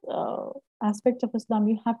these aspects of Islam,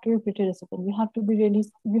 you have to be pretty disciplined. You have to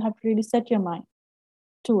really set your mind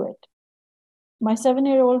to it. My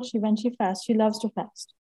 7-year-old, when she fasts, she loves to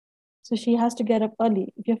fast. So she has to get up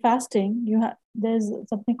early. If you're fasting, there's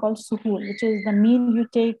something called suhoor, which is the meal you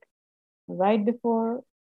take right before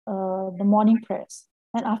the morning prayers.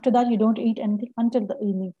 And after that, you don't eat anything until the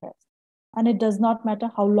evening prayers. And it does not matter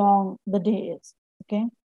how long the day is. Okay.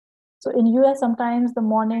 So in US, sometimes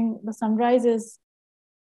the sunrise is,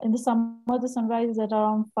 in the summer, the sunrise is at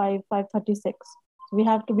around 5:36. So we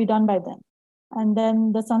have to be done by then. And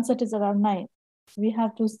then the sunset is around 9. We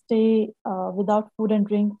have to stay without food and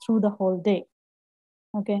drink through the whole day.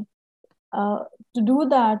 Okay. To do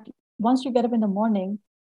that, once you get up in the morning,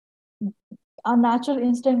 our natural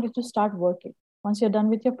instinct is to start working. Once you're done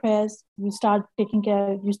with your prayers, you start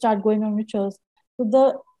going on rituals. So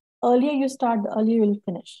the earlier you start, the earlier you will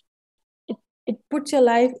finish. It puts your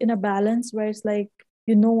life in a balance where it's like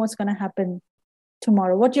you know what's going to happen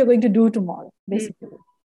tomorrow, what you're going to do tomorrow, basically,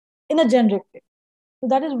 in a generic way. So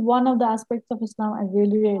that is one of the aspects of Islam I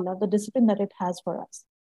really, really love, the discipline that it has for us.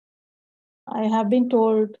 I have been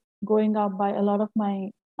told growing up by a lot of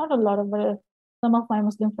my, not a lot of, but some of my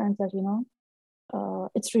Muslim friends that,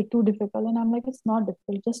 it's too difficult. And I'm like, it's not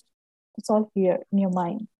difficult. Just, it's all here in your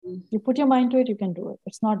mind. You put your mind to it, you can do it.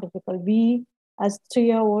 It's not difficult. We, as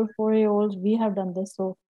 3-year-old, 4-year-olds, we have done this.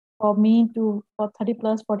 So for 30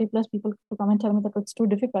 plus, 40 plus people to come and tell me that it's too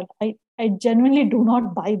difficult, I genuinely do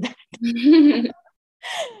not buy that.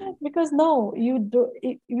 Because no,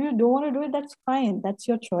 if you don't want to do it, that's fine, that's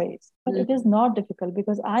your choice, but it is not difficult,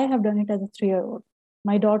 because I have done it as a 3-year-old.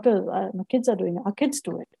 My daughters, my kids are doing it, our kids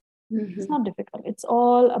do it. It's not difficult. It's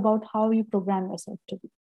all about how you program yourself to be,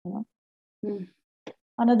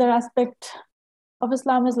 Another aspect of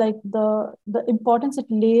Islam is like the importance it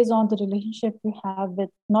lays on the relationship you have with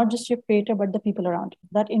not just your creator, but the people around you.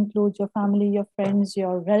 That includes your family, your friends,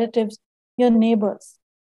 your relatives, your neighbors.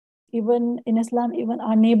 Even in Islam, even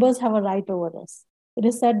our neighbors have a right over us. It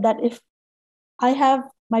is said that if I have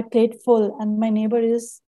my plate full and my neighbor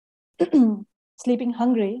is sleeping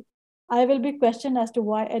hungry, I will be questioned as to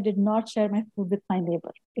why I did not share my food with my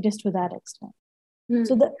neighbor. It is to that extent.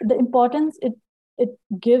 So the importance it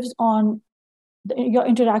gives on your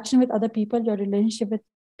interaction with other people, your relationship with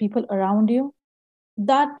people around you,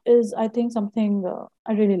 that is, I think, something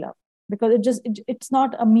I really love, because it's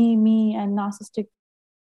not a me and narcissistic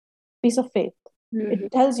piece of faith.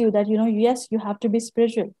 It tells you that, yes, you have to be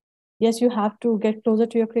spiritual. Yes, you have to get closer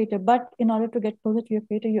to your creator, but in order to get closer to your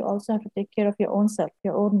creator, you also have to take care of your own self,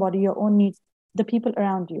 your own body, your own needs, the people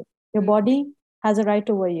around you. Your body has a right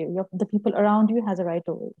over you. The people around you has a right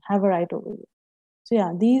over you, have a right over you. So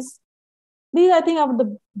yeah, these I think are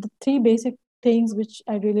the three basic things which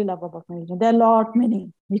I really love about my religion. There are a lot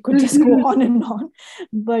many. We could just go on and on.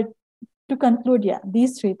 But to conclude, yeah,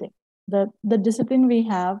 these three things. The discipline we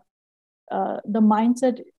have, the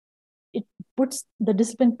mindset it puts the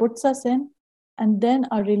discipline puts us in, and then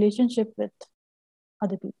our relationship with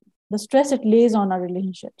other people. The stress it lays on our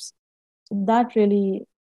relationships. So that really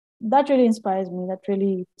inspires me. That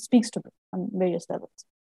really speaks to me on various levels.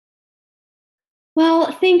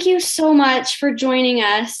 Well, thank you so much for joining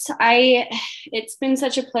us. It's been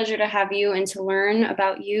such a pleasure to have you and to learn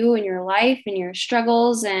about you and your life and your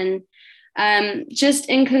struggles. And just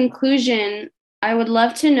in conclusion, I would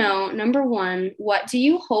love to know, number one, what do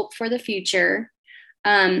you hope for the future?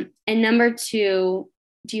 And number two,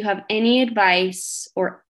 do you have any advice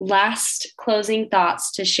or last closing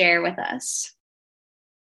thoughts to share with us?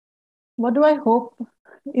 What do I hope?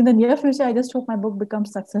 In the near future, I just hope my book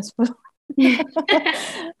becomes successful.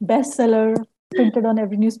 Bestseller, printed on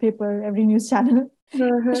every newspaper, every news channel.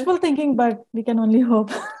 Wishful thinking, but we can only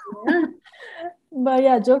hope. Yeah. But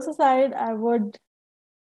yeah, jokes aside, I would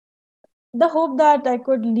the hope that I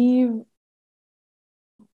could leave.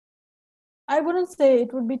 I wouldn't say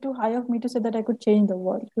it would be too high of me to say that I could change the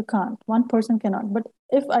world. You can't. One person cannot. But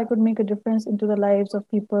if I could make a difference into the lives of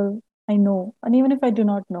people I know, and even if I do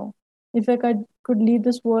not know, if I could leave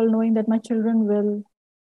this world knowing that my children will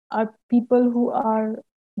are people who are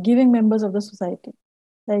giving members of the society.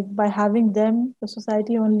 Like by having them, the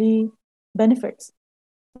society only benefits.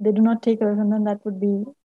 They do not take away from them. That would be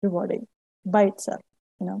rewarding by itself.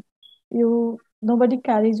 You know, nobody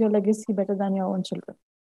carries your legacy better than your own children,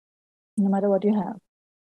 no matter what you have,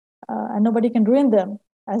 and nobody can ruin them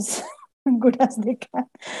as good as they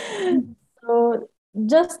can. So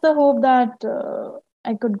just the hope that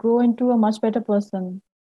I could grow into a much better person.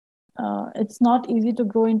 It's not easy to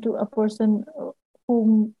grow into a person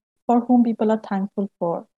whom for whom people are thankful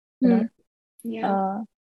for, you know. Yeah.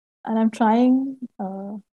 And I'm trying.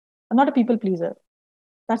 I'm not a people pleaser.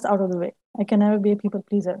 That's out of the way. I can never be a people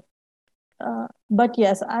pleaser. But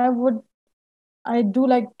yes, I would. I do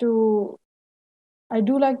like to. I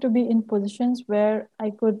do like to be in positions where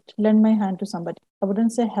I could lend my hand to somebody. I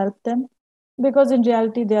wouldn't say help them, because in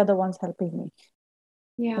reality they are the ones helping me.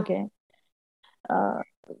 Yeah. Okay.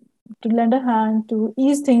 To lend a hand to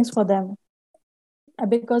ease things for them,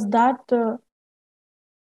 because that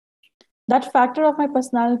factor of my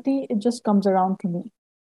personality, it just comes around to me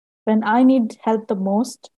when I need help the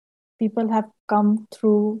most. People have come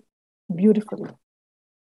through beautifully.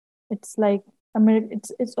 It's like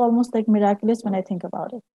it's almost like miraculous when I think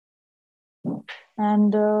about it.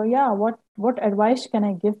 And yeah, what advice can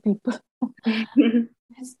I give people?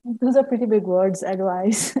 Those are pretty big words,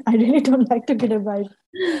 advice. I really don't like to give advice,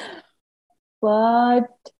 but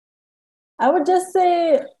I would just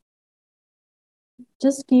say,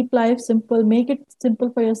 just keep life simple. Make it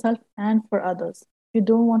simple for yourself and for others. If you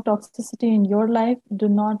don't want toxicity in your life, do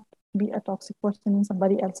not be a toxic person in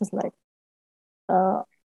somebody else's life. Uh,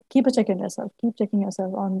 keep a check on yourself. Keep checking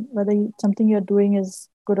yourself on whether something you're doing is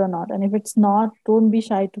good or not. And if it's not, don't be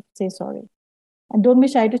shy to say sorry. And don't be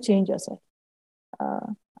shy to change yourself.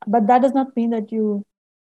 Uh, but that does not mean that you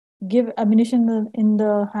give ammunition in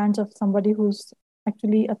the hands of somebody who's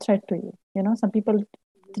actually a threat to you. You know, some people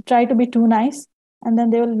try to be too nice, and then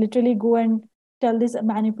they will literally go and tell this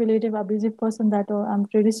manipulative, abusive person that, oh, I'm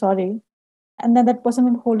really sorry. And then that person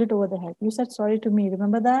will hold it over the head. You said sorry to me.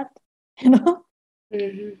 Remember that? You know,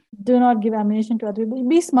 do not give ammunition to other people.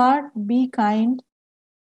 Be smart, be kind,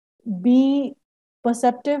 be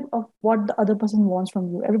perceptive of what the other person wants from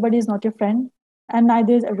you. Everybody is not your friend, and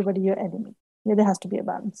neither is everybody your enemy. Yeah, there has to be a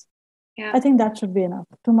balance. Yeah. I think that should be enough.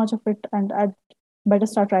 Too much of it, and I'd better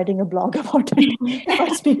start writing a blog about it if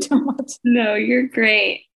I speak too much. No, you're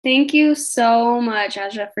great. Thank you so much,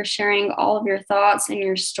 Azra, for sharing all of your thoughts and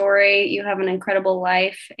your story. You have an incredible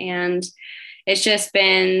life, and it's just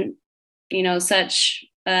been, such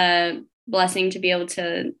a blessing to be able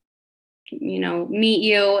to, meet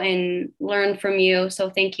you and learn from you. So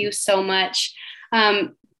thank you so much.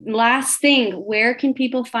 Last thing, where can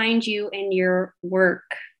people find you and your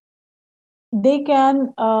work? They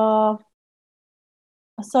can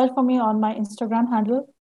search for me on my Instagram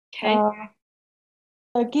handle. Okay.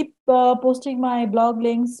 I keep posting my blog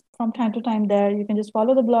links from time to time there. You can just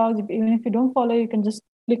follow the blogs. Even if you don't follow, you can just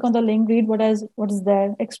click on the link, read what is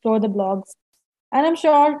there, explore the blogs. And I'm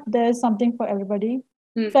sure there's something for everybody.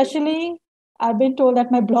 Especially, I've been told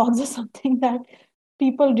that my blogs are something that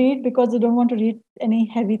people read because they don't want to read any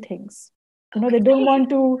heavy things. They don't Okay. want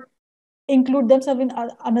to include themselves in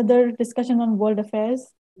another discussion on world affairs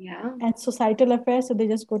Yeah. and societal affairs. So they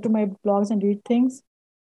just go to my blogs and read things.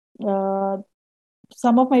 Uh,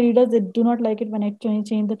 some of my readers, they do not like it when I change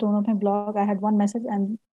the tone of my blog. I had one message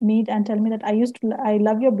and meet and tell me that I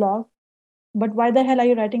love your blog, but why the hell are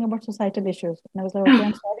you writing about societal issues? And I was like, okay,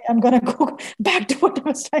 I'm sorry, I'm gonna go back to what I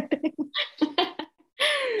was writing.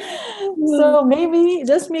 So maybe,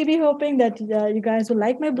 just maybe, hoping that you guys will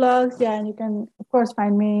like my blogs. Yeah, and you can of course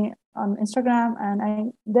find me on Instagram,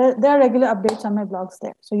 and there are regular updates on my blogs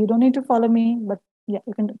there. So you don't need to follow me, but yeah,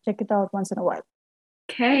 you can check it out once in a while.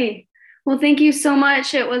 Okay. Well, thank you so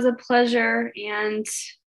much. It was a pleasure, and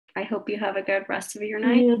I hope you have a good rest of your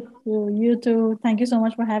night. You too. Thank you so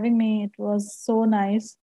much for having me. It was so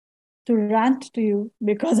nice to rant to you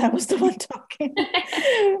because I was the one talking,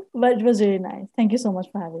 but it was really nice. Thank you so much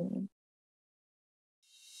for having me.